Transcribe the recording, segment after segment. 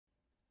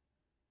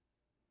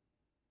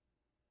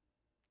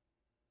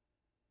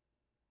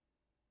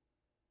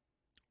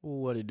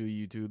What it do,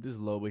 YouTube? This is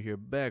Lobo here,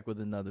 back with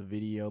another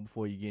video.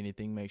 Before you get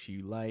anything, make sure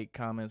you like,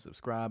 comment,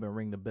 subscribe, and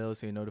ring the bell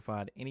so you're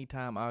notified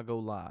anytime I go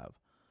live.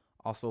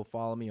 Also,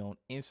 follow me on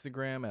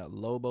Instagram at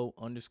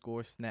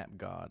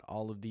Lobo_SnapGod.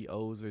 All of the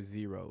O's are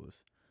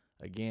zeros.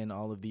 Again,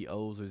 all of the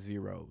O's are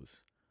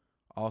zeros.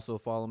 Also,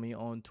 follow me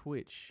on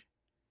Twitch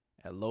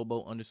at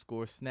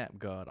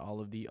Lobo_SnapGod. All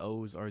of the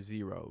O's are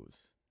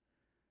zeros.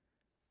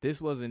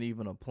 This wasn't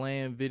even a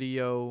planned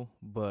video,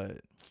 but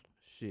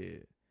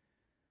shit.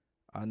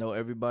 I know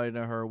everybody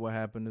done heard what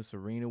happened to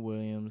Serena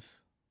Williams,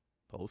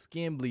 the whole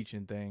skin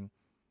bleaching thing.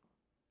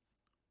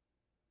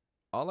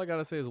 All I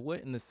gotta say is,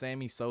 what in the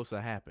Sammy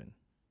Sosa happened?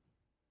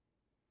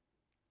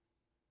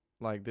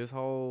 Like, this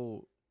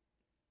whole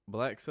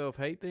black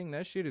self-hate thing,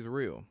 that shit is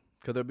real.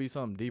 Could there be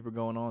something deeper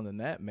going on than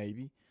that?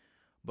 Maybe.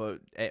 But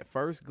at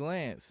first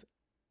glance,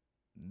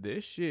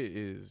 this shit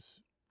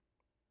is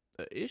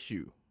an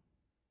issue.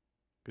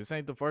 This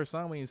ain't the first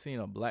time we ain't seen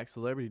a black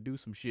celebrity do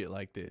some shit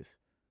like this.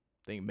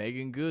 I think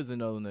Megan Good's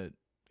another one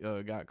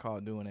that got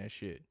caught doing that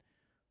shit.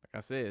 Like I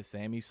said,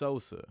 Sammy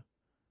Sosa.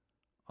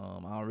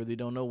 I really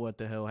don't know what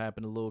the hell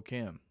happened to Lil'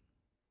 Kim.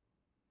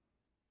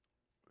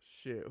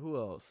 Shit, who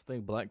else? I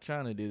think Black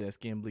China did that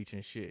skin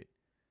bleaching shit.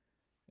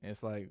 And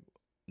it's like,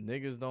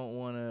 niggas don't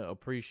want to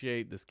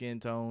appreciate the skin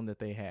tone that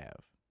they have.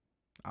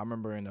 I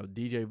remember in a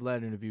DJ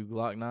Vlad interview,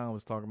 Glock 9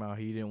 was talking about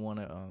he didn't want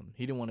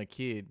a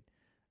kid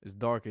as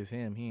dark as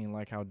him. He didn't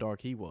like how dark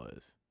he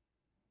was.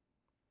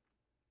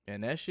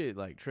 And that shit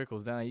like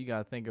trickles down. You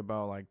gotta think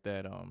about like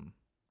that. I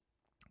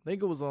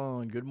think it was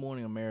on Good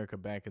Morning America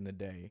back in the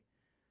day,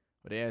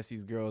 but they asked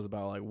these girls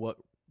about like what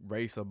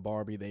race of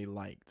Barbie they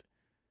liked,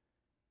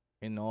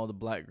 and all the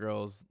black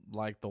girls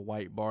liked the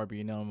white Barbie,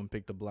 and none of them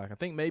picked the black. I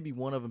think maybe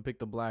one of them picked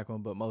the black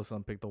one, but most of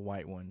them picked the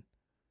white one.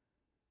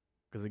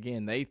 Because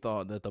again, they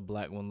thought that the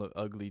black one looked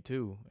ugly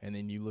too. And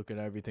then you look at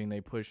everything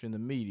they push in the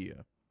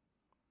media.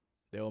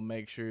 They'll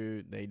make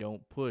sure they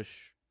don't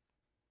push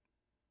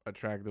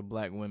attractive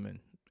black women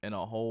in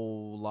a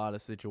whole lot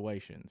of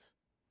situations.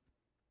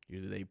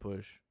 Usually they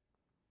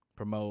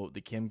promote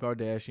the Kim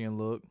Kardashian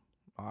look,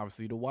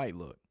 obviously the white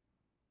look.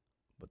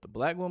 But the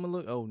black woman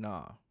look, oh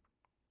nah.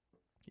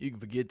 You can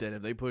forget that.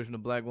 If they pushing the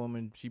black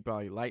woman, she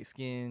probably light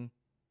skinned,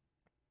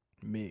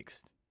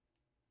 mixed.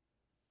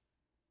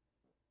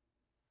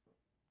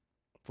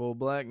 Full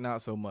black,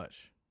 not so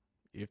much.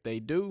 If they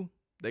do,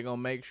 they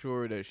gonna make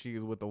sure that she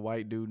is with the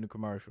white dude in the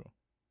commercial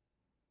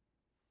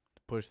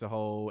to push the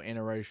whole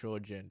interracial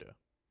agenda.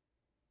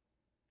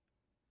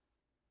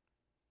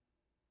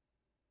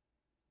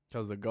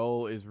 Because the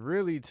goal is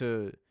really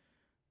in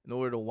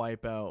order to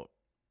wipe out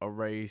a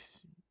race,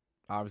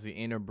 obviously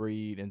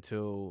interbreed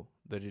until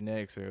the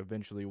genetics are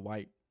eventually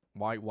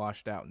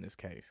whitewashed out in this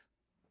case.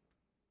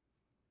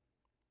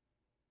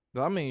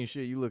 I mean,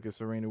 shit, you look at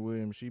Serena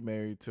Williams, she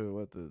married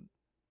to the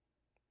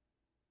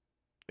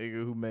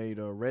nigga who made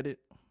Reddit.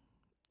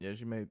 Yeah,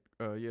 she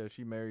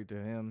married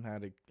to him,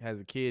 has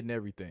a kid and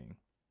everything.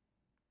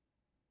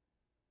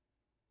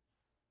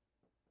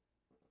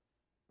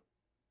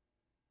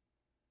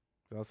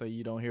 So I'll say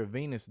you don't hear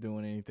Venus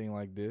doing anything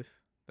like this.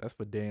 That's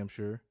for damn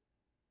sure.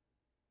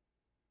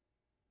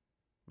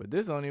 But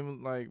this don't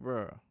even like,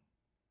 bruh.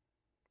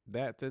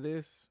 That to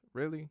this,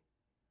 really?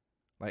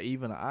 Like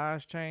even the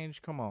eyes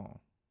change? Come on.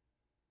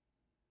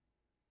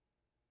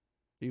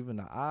 Even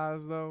the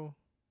eyes though?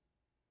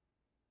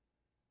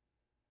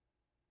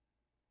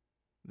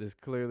 This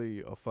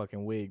clearly a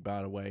fucking wig,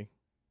 by the way.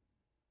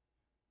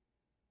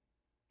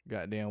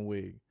 Goddamn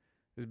wig.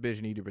 This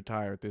bitch need to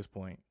retire at this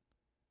point.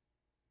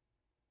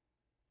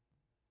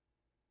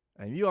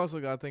 And you also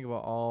gotta think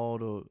about all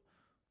the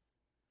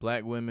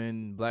black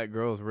women, black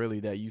girls really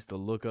that used to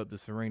look up to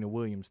Serena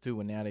Williams too,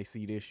 and now they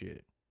see this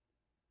shit.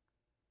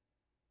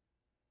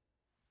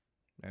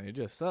 And it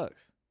just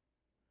sucks.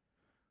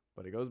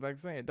 But it goes back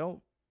to saying,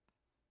 don't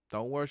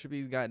worship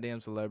these goddamn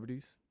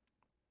celebrities.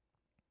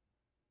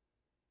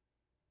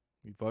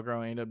 You fuck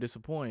around and end up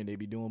disappointed. They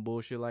be doing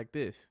bullshit like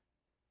this.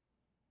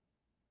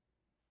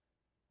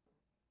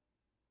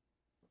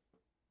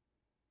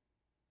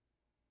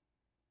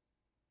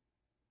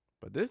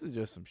 But this is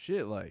just some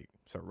shit like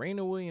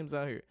Serena Williams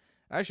out here.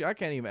 Actually, I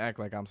can't even act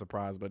like I'm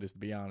surprised by this, to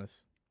be honest.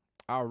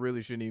 I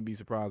really shouldn't even be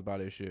surprised by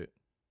this shit.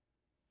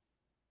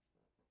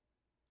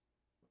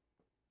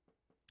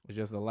 It's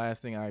just the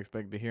last thing I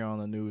expected to hear on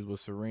the news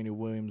was Serena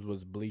Williams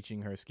was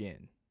bleaching her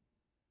skin.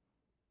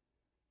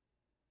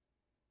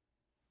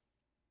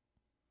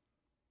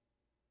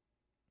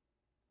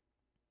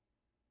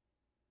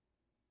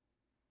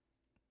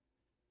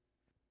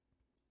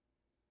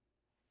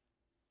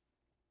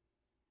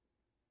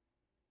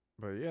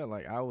 But yeah,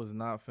 like I was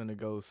not finna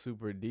go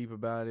super deep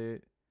about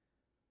it.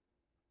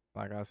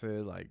 Like I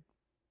said, like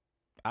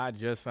I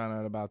just found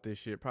out about this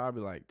shit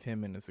probably like 10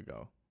 minutes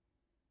ago.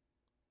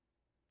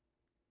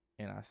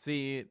 And I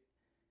see it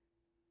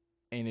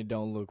and it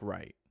don't look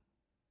right.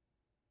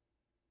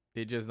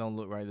 It just don't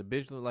look right. The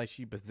bitch look like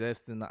she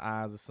possessed in the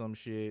eyes or some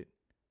shit.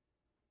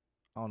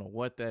 I don't know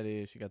what that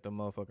is. She got the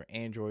motherfucker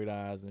android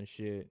eyes and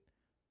shit.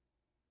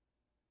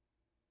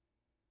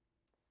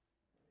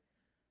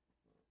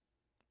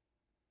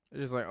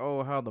 It's just like,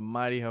 oh, how the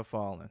mighty have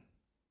fallen.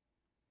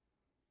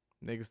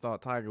 Niggas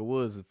thought Tiger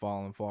Woods had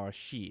fallen far.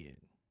 Shit.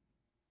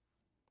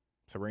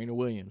 Serena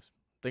Williams.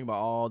 Think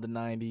about all the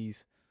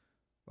 90s,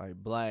 like,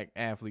 black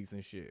athletes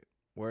and shit.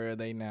 Where are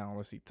they now?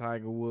 Let's see.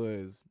 Tiger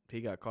Woods.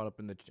 He got caught up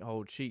in the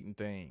whole cheating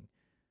thing.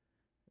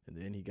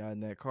 And then he got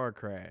in that car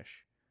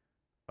crash.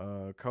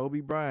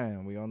 Kobe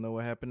Bryant. We all know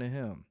what happened to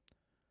him.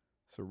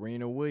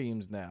 Serena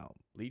Williams now.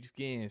 Bleach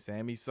skin.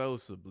 Sammy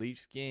Sosa.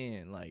 Bleach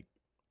skin. Like,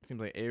 seems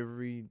like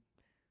every,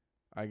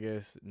 I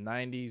guess,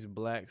 90s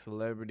black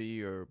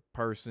celebrity or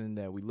person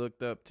that we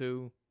looked up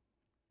to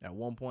at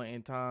one point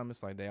in time,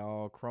 it's like they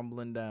all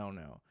crumbling down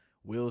now.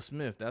 Will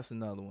Smith, that's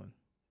another one.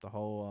 The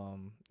whole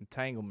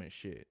entanglement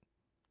shit.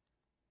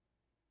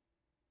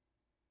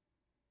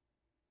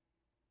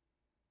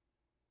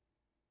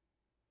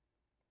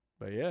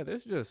 But yeah,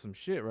 this is just some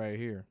shit right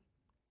here.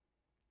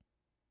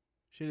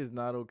 Shit is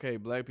not okay.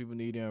 Black people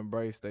need to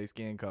embrace their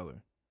skin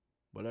color.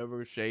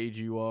 Whatever shade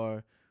you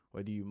are,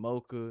 whether you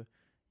mocha,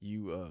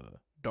 you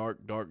dark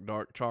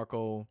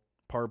charcoal,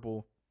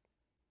 purple,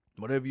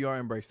 whatever you are,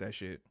 embrace that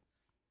shit.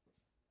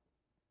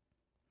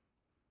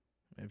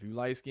 If you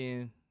light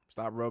skin,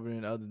 stop rubbing it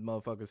in other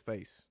motherfuckers'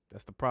 face.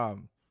 That's the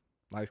problem.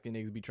 Light skin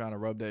niggas be trying to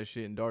rub that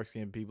shit in dark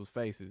skinned people's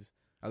faces.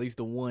 At least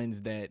the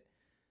ones that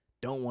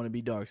don't want to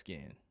be dark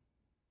skinned.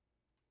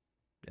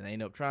 And they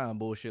end up trying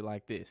bullshit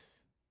like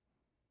this.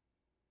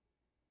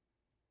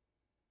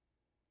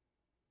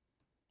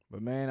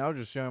 But man, I was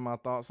just sharing my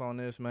thoughts on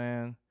this,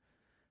 man.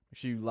 Make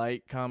sure you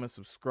like, comment,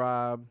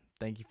 subscribe.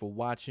 Thank you for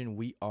watching.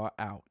 We are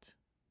out.